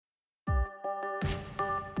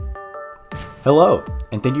Hello,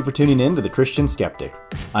 and thank you for tuning in to The Christian Skeptic.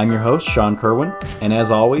 I'm your host, Sean Kerwin, and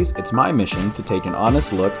as always, it's my mission to take an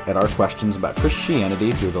honest look at our questions about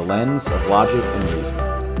Christianity through the lens of logic and reason.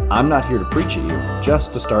 I'm not here to preach at you,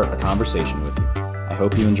 just to start a conversation with you. I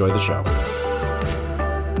hope you enjoy the show.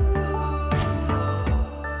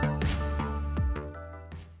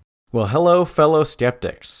 Well, hello, fellow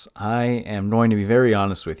skeptics. I am going to be very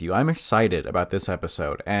honest with you. I'm excited about this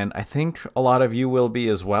episode, and I think a lot of you will be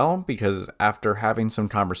as well, because after having some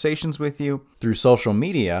conversations with you through social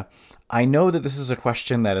media, I know that this is a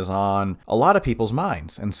question that is on a lot of people's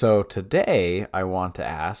minds. And so today I want to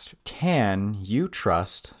ask, can you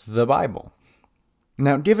trust the Bible?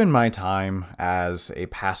 Now, given my time as a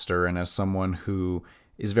pastor and as someone who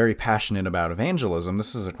is very passionate about evangelism,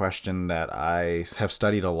 this is a question that I have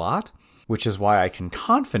studied a lot, which is why I can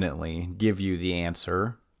confidently give you the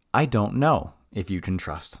answer, I don't know if you can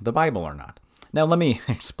trust the Bible or not. Now, let me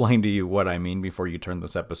explain to you what I mean before you turn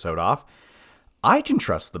this episode off. I can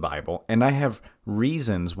trust the Bible, and I have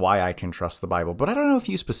reasons why I can trust the Bible, but I don't know if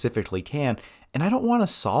you specifically can, and I don't want to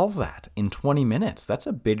solve that in 20 minutes. That's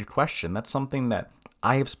a big question. That's something that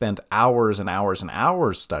I have spent hours and hours and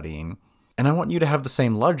hours studying, and I want you to have the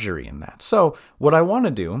same luxury in that. So what I want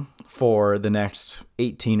to do for the next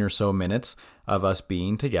 18 or so minutes of us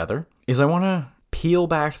being together is I want to peel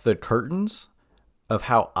back the curtains of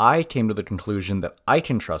how I came to the conclusion that I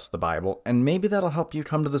can trust the Bible, and maybe that'll help you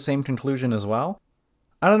come to the same conclusion as well.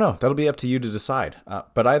 I don't know. That'll be up to you to decide.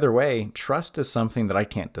 But either way, trust is something that I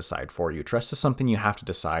can't decide for you. Trust is something you have to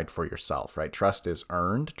decide for yourself, right? Trust is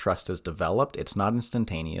earned. Trust is developed. It's not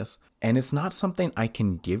instantaneous. And it's not something I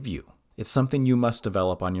can give you. It's something you must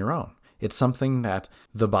develop on your own. It's something that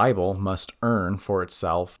the Bible must earn for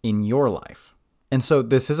itself in your life. And so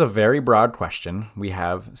this is a very broad question. We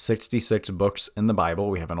have 66 books in the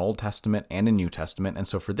Bible. We have an Old Testament and a New Testament. And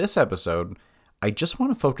so for this episode, I just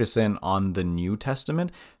want to focus in on the New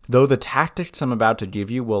Testament. Though the tactics I'm about to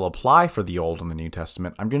give you will apply for the Old and the New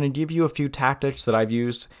Testament, I'm going to give you a few tactics that I've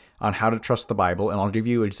used on how to trust the Bible, and I'll give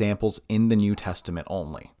you examples in the New Testament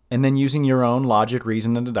only. And then using your own logic,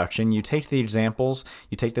 reason, and deduction, you take the examples,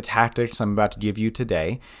 you take the tactics I'm about to give you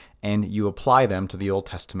today, and you apply them to the Old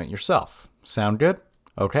Testament yourself. Sound good?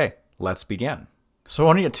 Okay, let's begin. So I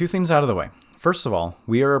want to get two things out of the way. First of all,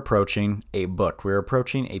 we are approaching a book. We're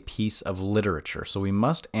approaching a piece of literature, so we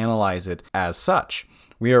must analyze it as such.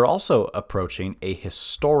 We are also approaching a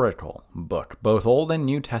historical book. Both Old and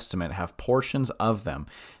New Testament have portions of them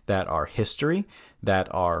that are history, that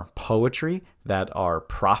are poetry, that are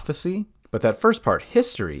prophecy. But that first part,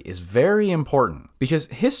 history, is very important because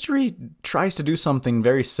history tries to do something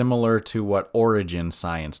very similar to what origin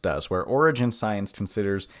science does, where origin science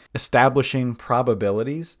considers establishing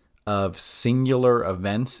probabilities of singular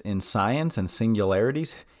events in science and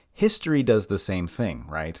singularities. History does the same thing,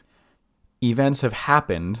 right? Events have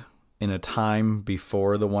happened in a time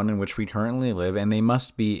before the one in which we currently live, and they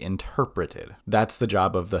must be interpreted. That's the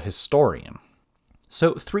job of the historian.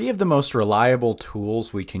 So 3 of the most reliable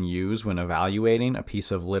tools we can use when evaluating a piece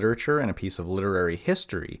of literature and a piece of literary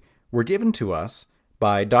history were given to us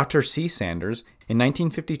by Dr. C. Sanders in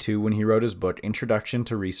 1952 when he wrote his book, Introduction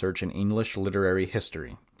to Research in English Literary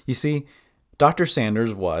History. You see, Dr.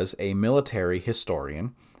 Sanders was a military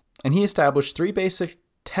historian, and he established 3 basic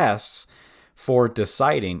tests for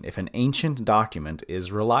deciding if an ancient document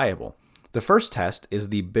is reliable. The first test is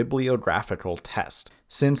the bibliographical test.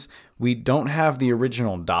 Since we don't have the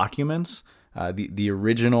original documents, the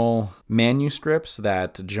original manuscripts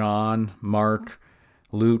that John, Mark,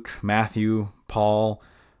 Luke, Matthew, Paul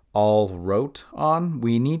all wrote on,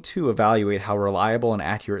 we need to evaluate how reliable and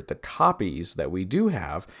accurate the copies that we do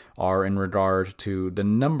have are in regard to the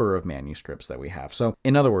number of manuscripts that we have. So,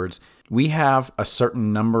 in other words, we have a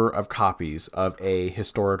certain number of copies of a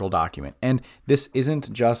historical document. And this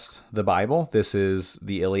isn't just the Bible. This is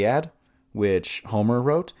the Iliad, which Homer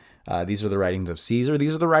wrote. These are the writings of Caesar.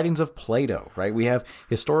 These are the writings of Plato, right? We have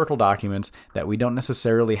historical documents that we don't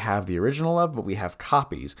necessarily have the original of, but we have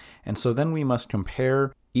copies. And so then we must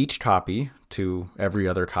compare each copy to every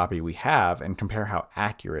other copy we have and compare how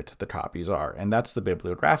accurate the copies are. And that's the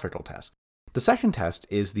bibliographical test. The second test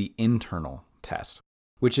is the internal test,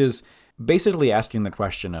 which is basically asking the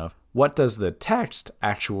question of, what does the text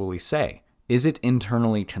actually say? Is it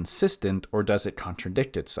internally consistent, or does it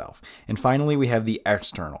contradict itself? And finally, we have the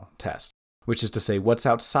external test, which is to say what's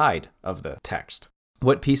outside of the text.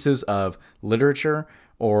 What pieces of literature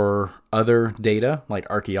or other data, like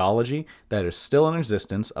archaeology, that is still in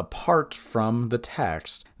existence apart from the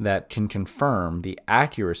text that can confirm the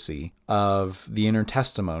accuracy of the inner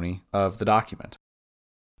testimony of the document.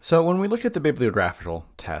 So when we look at the bibliographical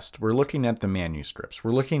test, we're looking at the manuscripts.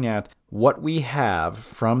 We're looking at what we have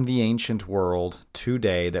from the ancient world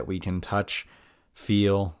today that we can touch,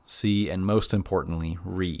 feel, see, and most importantly,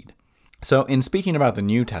 read. So in speaking about the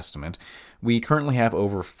New Testament, we currently have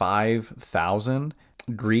over 5,000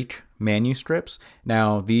 Greek manuscripts.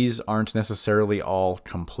 Now, these aren't necessarily all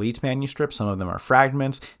complete manuscripts. Some of them are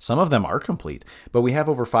fragments. Some of them are complete. But we have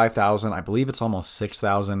over 5,000. I believe it's almost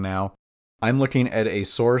 6,000 now. I'm looking at a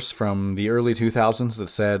source from the early 2000s that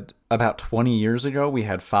said about 20 years ago we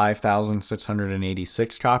had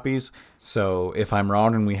 5,686 copies. So if I'm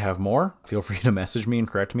wrong and we have more, feel free to message me and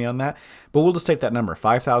correct me on that. But we'll just take that number,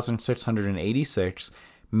 5,686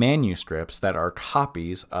 manuscripts that are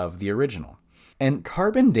copies of the original. And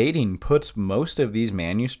carbon dating puts most of these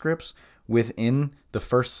manuscripts within the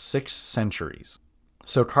first 6 centuries.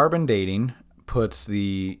 So carbon dating puts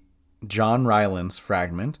the John Rylands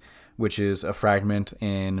fragment, which is a fragment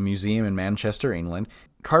in a museum in Manchester, England.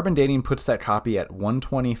 Carbon dating puts that copy at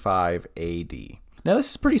 125 AD. Now,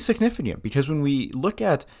 this is pretty significant because when we look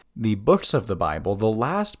at the books of the Bible, the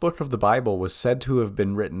last book of the Bible was said to have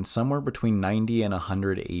been written somewhere between 90 and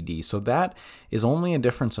 100 AD. So that is only a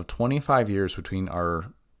difference of 25 years between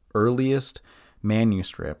our earliest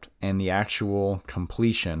manuscript and the actual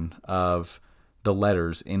completion of the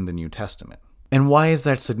letters in the New Testament. And why is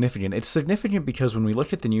that significant? It's significant because when we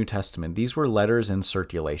look at the New Testament, these were letters in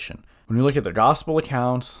circulation. When we look at the gospel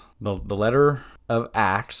accounts, the letter of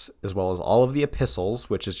Acts, as well as all of the epistles,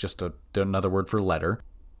 which is just another word for letter,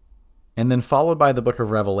 and then followed by the book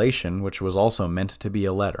of Revelation, which was also meant to be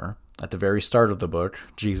a letter. At the very start of the book,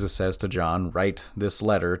 Jesus says to John, "Write this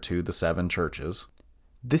letter to the 7 churches."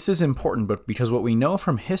 This is important, but because what we know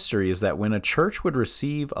from history is that when a church would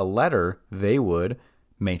receive a letter, they would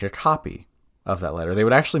make a copy of that letter. They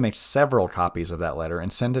would actually make several copies of that letter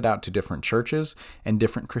and send it out to different churches and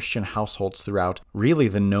different Christian households throughout really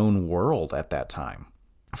the known world at that time.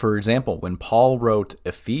 For example, when Paul wrote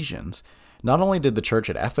Ephesians, not only did the church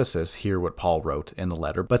at Ephesus hear what Paul wrote in the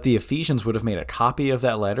letter, but the Ephesians would have made a copy of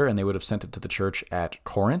that letter and they would have sent it to the church at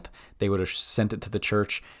Corinth. They would have sent it to the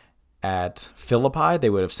church at Philippi. They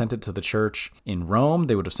would have sent it to the church in Rome.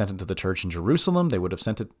 They would have sent it to the church in Jerusalem. They would have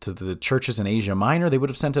sent it to the churches in Asia Minor. They would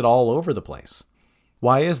have sent it all over the place.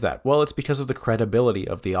 Why is that? Well, it's because of the credibility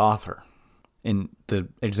of the author. In the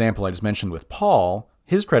example I just mentioned with Paul,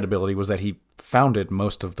 his credibility was that he founded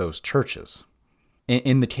most of those churches.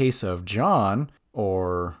 In the case of John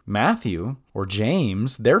or Matthew or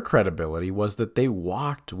James, their credibility was that they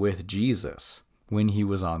walked with Jesus when he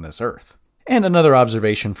was on this earth. And another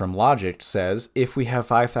observation from logic says, if we have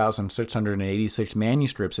 5,686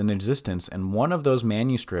 manuscripts in existence, and one of those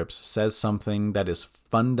manuscripts says something that is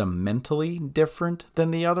fundamentally different than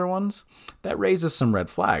the other ones, that raises some red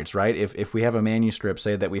flags, right? If we have a manuscript,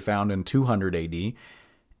 say, that we found in 200 AD,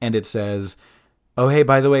 and it says, oh, hey,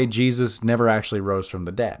 by the way, Jesus never actually rose from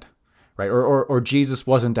the dead, right? Or Jesus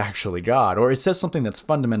wasn't actually God, or it says something that's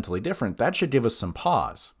fundamentally different, that should give us some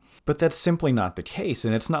pause. But that's simply not the case,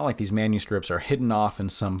 and it's not like these manuscripts are hidden off in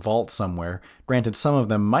some vault somewhere. Granted, some of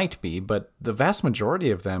them might be, but the vast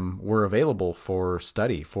majority of them were available for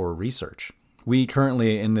study, for research. We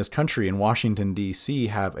currently, in this country, in Washington, D.C.,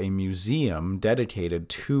 have a museum dedicated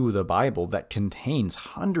to the Bible that contains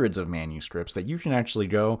hundreds of manuscripts that you can actually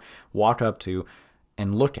go, walk up to,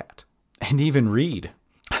 and look at, and even read.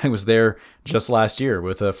 I was there just last year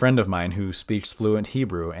with a friend of mine who speaks fluent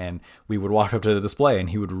Hebrew, and we would walk up to the display and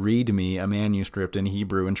he would read me a manuscript in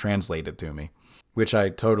Hebrew and translate it to me, which I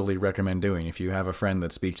totally recommend doing. If you have a friend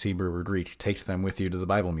that speaks Hebrew or Greek, take them with you to the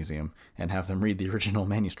Bible Museum and have them read the original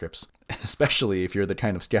manuscripts, especially if you're the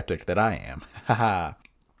kind of skeptic that I am. Haha.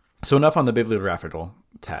 So enough on the bibliographical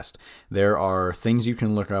test. There are things you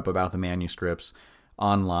can look up about the manuscripts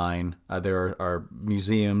online. There are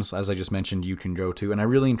museums, as I just mentioned, you can go to, and I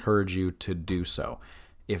really encourage you to do so.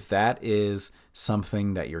 If that is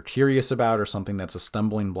something that you're curious about or something that's a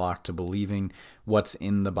stumbling block to believing what's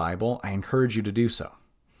in the Bible, I encourage you to do so.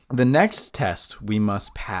 The next test we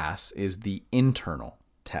must pass is the internal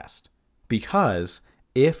test, because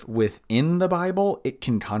if within the Bible it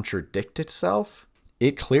can contradict itself,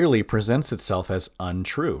 it clearly presents itself as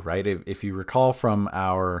untrue, right? If you recall from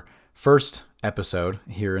our first episode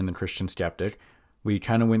here in The Christian Skeptic, we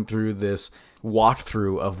kind of went through this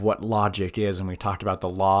walkthrough of what logic is, and we talked about the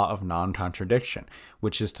law of non-contradiction,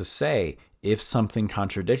 which is to say, if something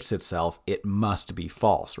contradicts itself, it must be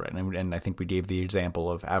false, right? And I think we gave the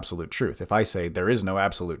example of absolute truth. If I say there is no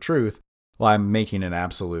absolute truth, well, I'm making an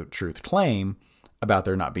absolute truth claim about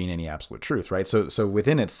there not being any absolute truth, right? So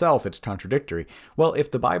within itself, it's contradictory. Well,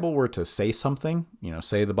 if the Bible were to say something,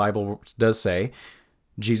 say the Bible does say,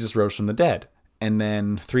 Jesus rose from the dead, and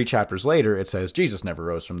then 3 chapters later it says Jesus never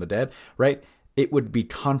rose from the dead, right? It would be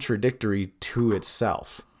contradictory to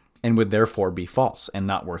itself and would therefore be false and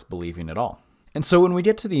not worth believing at all. And so when we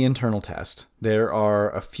get to the internal test, there are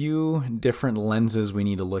a few different lenses we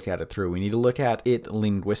need to look at it through. We need to look at it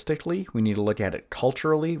linguistically, we need to look at it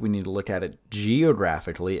culturally, we need to look at it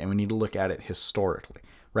geographically, and we need to look at it historically,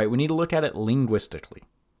 right? We need to look at it linguistically,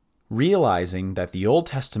 realizing that the Old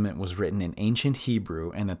Testament was written in ancient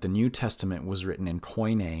Hebrew and that the New Testament was written in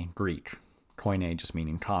Koine Greek. Koine just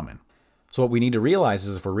meaning common. So what we need to realize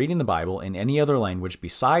is if we're reading the Bible in any other language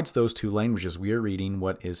besides those 2 languages, we are reading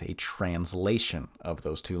what is a translation of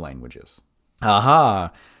those 2 languages.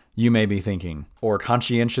 Aha, you may be thinking, or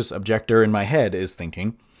conscientious objector in my head is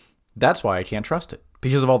thinking, that's why I can't trust it,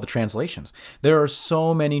 because of all the translations. There are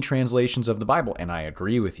so many translations of the Bible, and I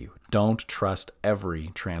agree with you. Don't trust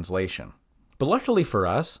every translation. But luckily for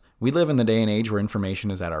us, we live in the day and age where information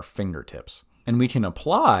is at our fingertips. And we can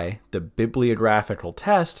apply the bibliographical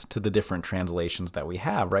test to the different translations that we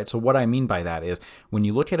have, right? So what I mean by that is when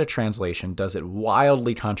you look at a translation, does it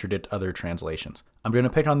wildly contradict other translations? I'm going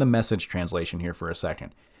to pick on the Message translation here for a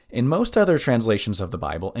second. In most other translations of the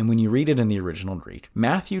Bible, and when you read it in the original Greek,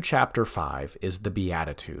 Matthew chapter 5 is the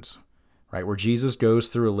Beatitudes, right? Where Jesus goes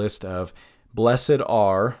through a list of blessed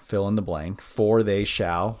are, fill in the blank, for they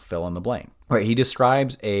shall, fill in the blank. Right, he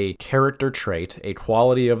describes a character trait, a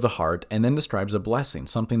quality of the heart, and then describes a blessing,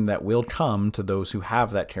 something that will come to those who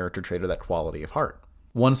have that character trait or that quality of heart.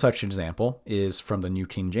 One such example is from the New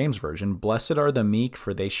King James Version, blessed are the meek,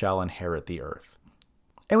 for they shall inherit the earth.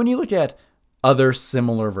 And when you look at other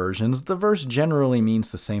similar versions, the verse generally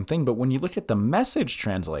means the same thing, but when you look at the Message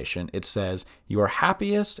translation, it says, you are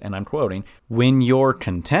happiest, and I'm quoting, when you're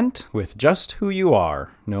content with just who you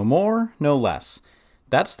are, no more, no less.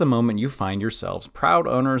 That's the moment you find yourselves proud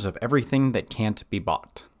owners of everything that can't be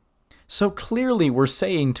bought. So clearly we're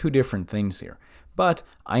saying 2 different things here. But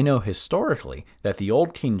I know historically that the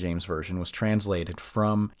Old King James Version was translated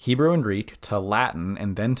from Hebrew and Greek to Latin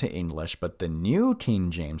and then to English, but the New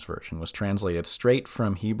King James Version was translated straight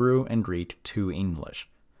from Hebrew and Greek to English.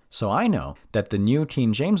 So I know that the New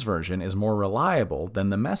King James Version is more reliable than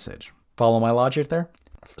the Message. Follow my logic there?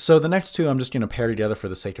 So the next 2 I'm just going to pair together for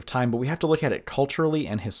the sake of time, but we have to look at it culturally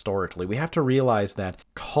and historically. We have to realize that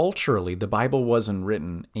culturally, the Bible wasn't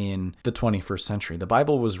written in the 21st century. The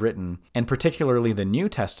Bible was written, and particularly the New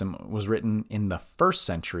Testament was written in the 1st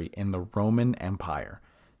century in the Roman Empire.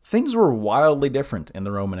 Things were wildly different in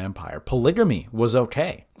the Roman Empire. Polygamy was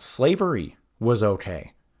okay. Slavery was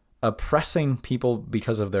okay. Oppressing people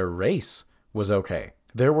because of their race was okay.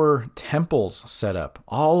 There were temples set up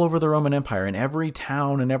all over the Roman Empire, in every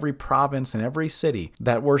town, in every province, in every city,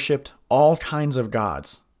 that worshipped all kinds of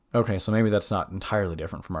gods. Okay, so maybe that's not entirely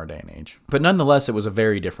different from our day and age. But nonetheless, it was a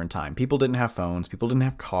very different time. People didn't have phones, people didn't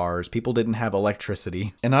have cars, people didn't have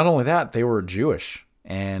electricity. And not only that, they were Jewish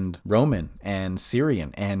and Roman and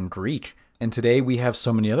Syrian and Greek. And today we have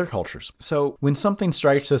so many other cultures. So when something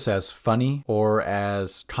strikes us as funny or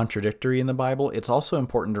as contradictory in the Bible, it's also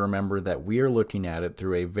important to remember that we are looking at it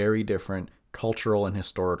through a very different cultural and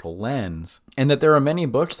historical lens, and that there are many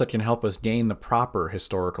books that can help us gain the proper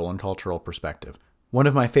historical and cultural perspective. One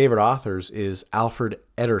of my favorite authors is Alfred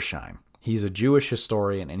Edersheim. He's a Jewish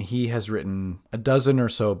historian, and he has written a dozen or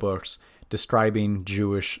so books describing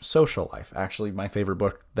Jewish social life. Actually, my favorite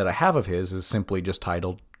book that I have of his is simply just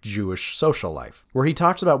titled Jewish Social Life, where he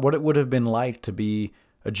talks about what it would have been like to be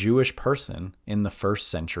a Jewish person in the 1st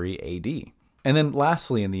century AD. And then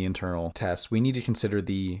lastly, in the internal test, we need to consider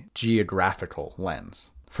the geographical lens.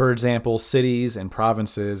 For example, cities and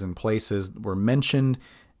provinces and places were mentioned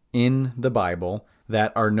in the Bible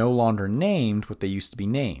that are no longer named what they used to be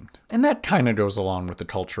named. And that kind of goes along with the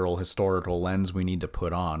cultural, historical lens we need to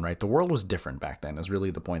put on, right? The world was different back then, is really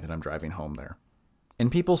the point that I'm driving home there.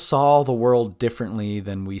 And people saw the world differently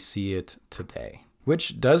than we see it today.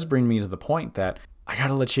 Which does bring me to the point that I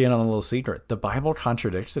gotta let you in on a little secret. The Bible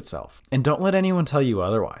contradicts itself. And don't let anyone tell you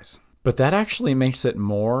otherwise. But that actually makes it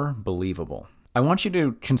more believable. I want you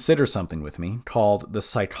to consider something with me called the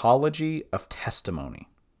psychology of testimony.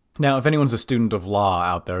 Now, if anyone's a student of law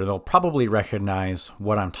out there, they'll probably recognize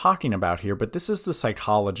what I'm talking about here, but this is the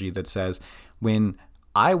psychology that says when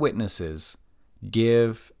eyewitnesses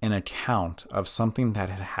give an account of something that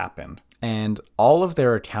had happened, and all of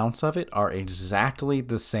their accounts of it are exactly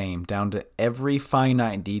the same, down to every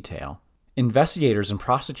finite detail, investigators and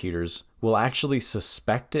prosecutors will actually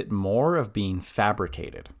suspect it more of being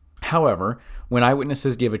fabricated. However, when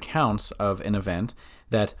eyewitnesses give accounts of an event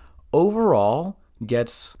that overall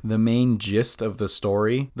gets the main gist of the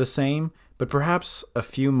story the same, but perhaps a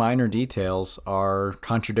few minor details are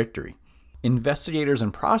contradictory, investigators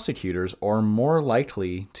and prosecutors are more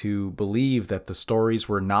likely to believe that the stories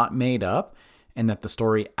were not made up and that the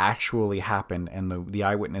story actually happened and the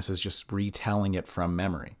eyewitness is just retelling it from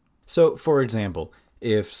memory. So, for example,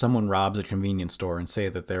 if someone robs a convenience store and say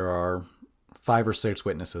that there are 5 or 6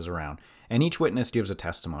 witnesses around, and each witness gives a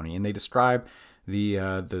testimony, and they describe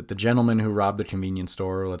the gentleman who robbed the convenience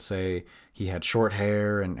store. Let's say he had short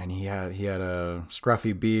hair and he had a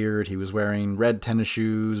scruffy beard. He was wearing red tennis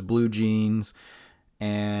shoes, blue jeans,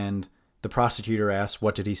 and the prosecutor asks,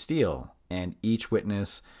 "What did he steal?" And each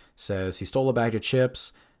witness says he stole a bag of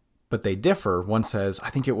chips, but they differ. One says, "I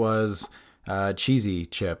think it was cheesy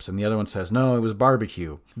chips," and the other one says, "No, it was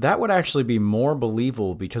barbecue." That would actually be more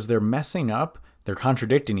believable because they're messing up. They're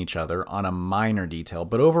contradicting each other on a minor detail,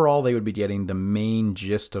 but overall they would be getting the main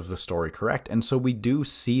gist of the story correct. And so we do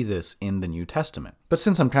see this in the New Testament. But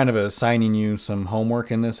since I'm kind of assigning you some homework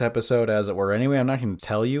in this episode, as it were, anyway, I'm not going to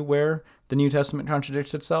tell you where the New Testament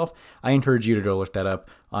contradicts itself. I encourage you to go look that up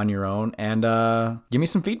on your own and give me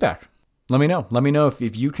some feedback. Let me know. Let me know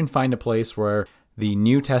if you can find a place where the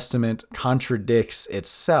New Testament contradicts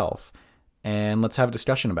itself. And let's have a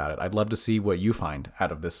discussion about it. I'd love to see what you find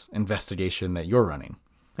out of this investigation that you're running.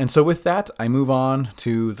 And so with that, I move on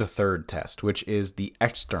to the third test, which is the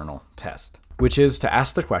external test, which is to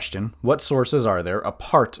ask the question, what sources are there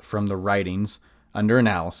apart from the writings under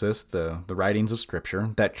analysis, the writings of Scripture,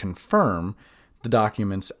 that confirm the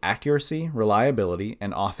document's accuracy, reliability,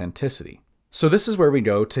 and authenticity? So this is where we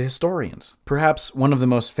go to historians. Perhaps one of the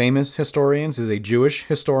most famous historians is a Jewish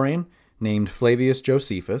historian named Flavius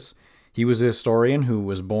Josephus. He was a historian who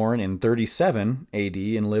was born in 37 AD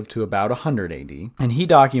and lived to about 100 AD. And he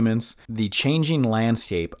documents the changing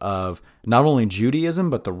landscape of not only Judaism,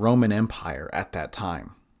 but the Roman Empire at that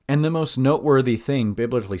time. And the most noteworthy thing,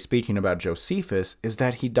 biblically speaking, about Josephus is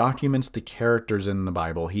that he documents the characters in the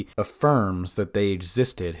Bible. He affirms that they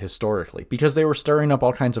existed historically because they were stirring up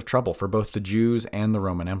all kinds of trouble for both the Jews and the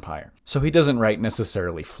Roman Empire. So he doesn't write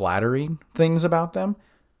necessarily flattering things about them,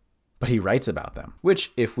 but he writes about them,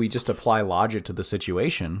 which, if we just apply logic to the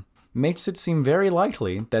situation, makes it seem very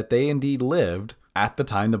likely that they indeed lived at the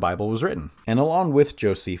time the Bible was written. And along with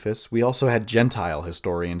Josephus, we also had Gentile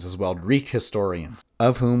historians as well, Greek historians,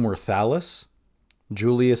 of whom were Thallus,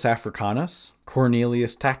 Julius Africanus,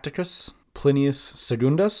 Cornelius Tacitus, Plinius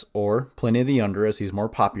Secundus, or Pliny the Younger as he's more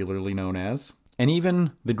popularly known as, and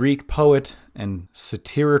even the Greek poet and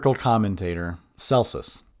satirical commentator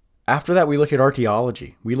Celsus. After that, we look at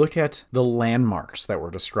archaeology. We look at the landmarks that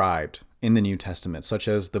were described in the New Testament, such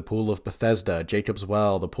as the Pool of Bethesda, Jacob's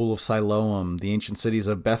Well, the Pool of Siloam, the ancient cities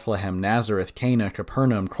of Bethlehem, Nazareth, Cana,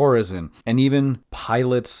 Capernaum, Chorazin, and even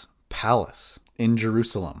Pilate's palace in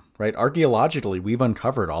Jerusalem, right? Archaeologically, we've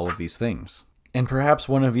uncovered all of these things. And perhaps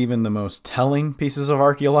one of even the most telling pieces of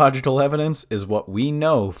archaeological evidence is what we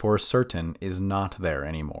know for certain is not there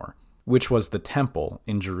anymore, which was the temple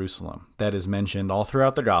in Jerusalem that is mentioned all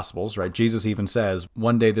throughout the Gospels, right? Jesus even says,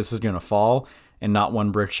 one day this is going to fall and not one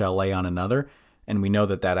brick shall lay on another. And we know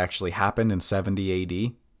that that actually happened in 70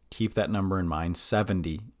 AD. Keep that number in mind,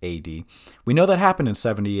 70 AD. We know that happened in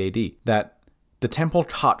 70 AD, that the temple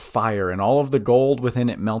caught fire and all of the gold within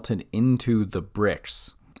it melted into the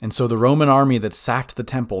bricks. And so the Roman army that sacked the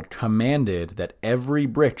temple commanded that every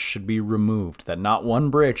brick should be removed, that not one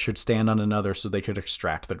brick should stand on another so they could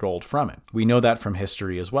extract the gold from it. We know that from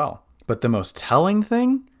history as well. But the most telling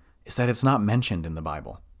thing is that it's not mentioned in the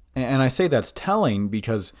Bible. And I say that's telling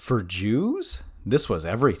because for Jews, this was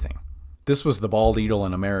everything. This was the bald eagle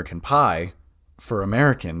in American Pie for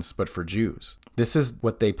Americans, but for Jews. This is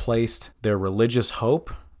what they placed their religious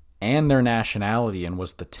hope and their nationality in,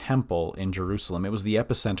 was the temple in Jerusalem. It was the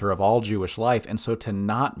epicenter of all Jewish life. And so to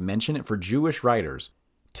not mention it, for Jewish writers,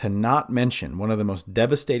 to not mention one of the most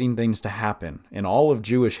devastating things to happen in all of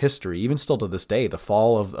Jewish history, even still to this day, the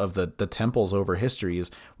fall of the temples over history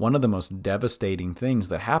is one of the most devastating things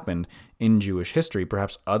that happened in Jewish history,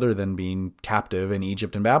 perhaps other than being captive in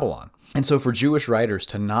Egypt and Babylon. And so for Jewish writers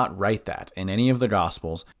to not write that in any of the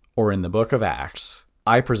Gospels or in the book of Acts,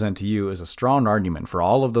 I present to you as a strong argument for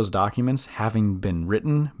all of those documents having been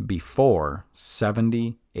written before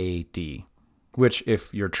 70 AD, which,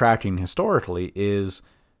 if you're tracking historically, is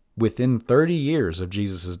within 30 years of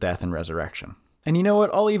Jesus' death and resurrection. And you know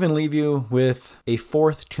what? I'll even leave you with a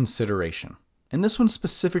fourth consideration. And this one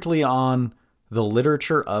specifically on the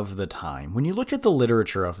literature of the time. When you look at the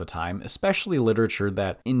literature of the time, especially literature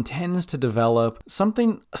that intends to develop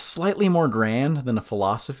something slightly more grand than a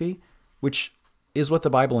philosophy, which is what the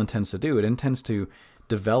Bible intends to do. It intends to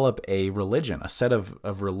develop a religion, a set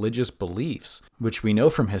of religious beliefs, which we know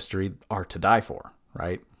from history are to die for,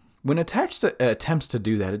 right? When a text attempts to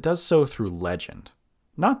do that, it does so through legend,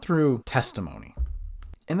 not through testimony.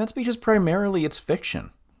 And that's because primarily it's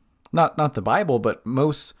fiction. Not the Bible, but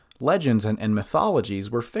most legends and mythologies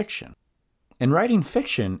were fiction. And writing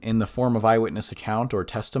fiction in the form of eyewitness account or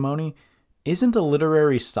testimony isn't a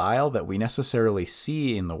literary style that we necessarily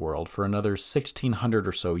see in the world for another 1600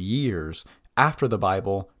 or so years after the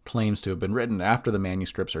Bible claims to have been written, after the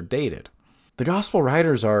manuscripts are dated. The gospel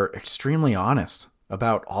writers are extremely honest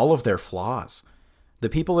about all of their flaws. The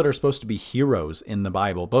people that are supposed to be heroes in the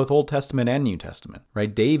Bible, both Old Testament and New Testament,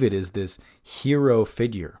 right? David is this hero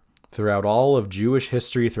figure throughout all of Jewish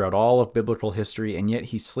history, throughout all of biblical history, and yet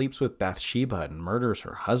he sleeps with Bathsheba and murders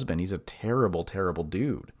her husband. He's a terrible, terrible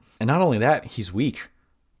dude. And not only that, he's weak.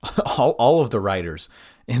 all of the writers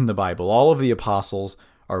in the Bible, all of the apostles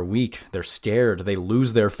are weak. They're scared. They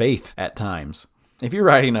lose their faith at times. If you're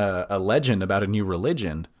writing a legend about a new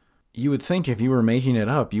religion, you would think if you were making it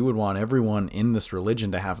up, you would want everyone in this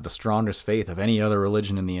religion to have the strongest faith of any other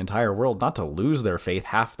religion in the entire world, not to lose their faith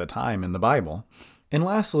half the time in the Bible. And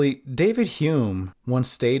lastly, David Hume once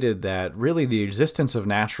stated that really the existence of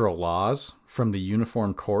natural laws from the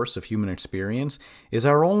uniform course of human experience is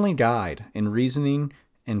our only guide in reasoning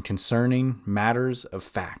and concerning matters of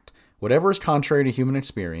fact. Whatever is contrary to human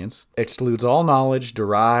experience excludes all knowledge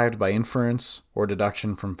derived by inference or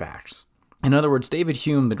deduction from facts. In other words, David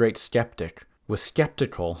Hume, the great skeptic, was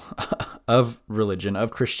skeptical of religion, of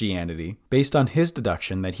Christianity, based on his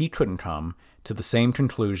deduction that he couldn't come to the same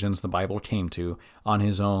conclusions the Bible came to on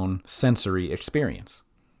his own sensory experience.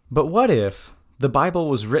 But what if the Bible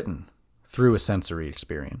was written through a sensory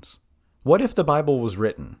experience? What if the Bible was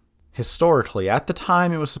written, historically, at the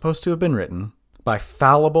time it was supposed to have been written, by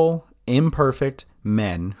fallible, imperfect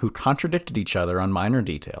men who contradicted each other on minor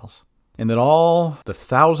details, and that all the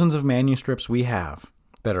thousands of manuscripts we have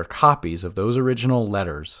that are copies of those original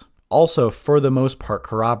letters also, for the most part,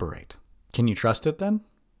 corroborate? Can you trust it then?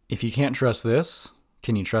 If you can't trust this,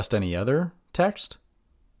 can you trust any other text?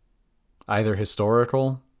 Either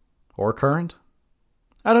historical or current?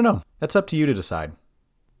 I don't know. That's up to you to decide.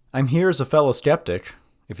 I'm here as a fellow skeptic,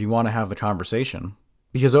 if you want to have the conversation,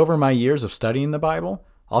 because over my years of studying the Bible,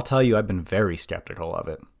 I'll tell you I've been very skeptical of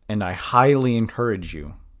it. And I highly encourage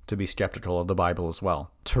you to be skeptical of the Bible as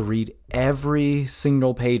well, to read every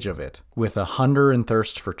single page of it with a hunger and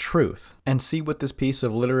thirst for truth, and see what this piece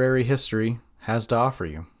of literary history has to offer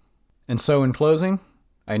you. And so in closing,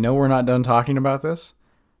 I know we're not done talking about this.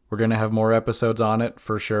 We're going to have more episodes on it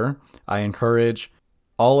for sure. I encourage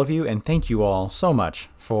all of you, and thank you all so much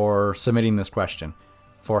for submitting this question,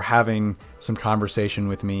 for having some conversation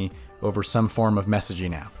with me over some form of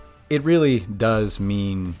messaging app. It really does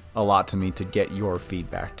mean a lot to me to get your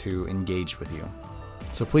feedback, to engage with you.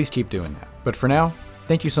 So please keep doing that. But for now,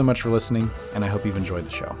 thank you so much for listening, and I hope you've enjoyed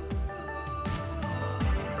the show.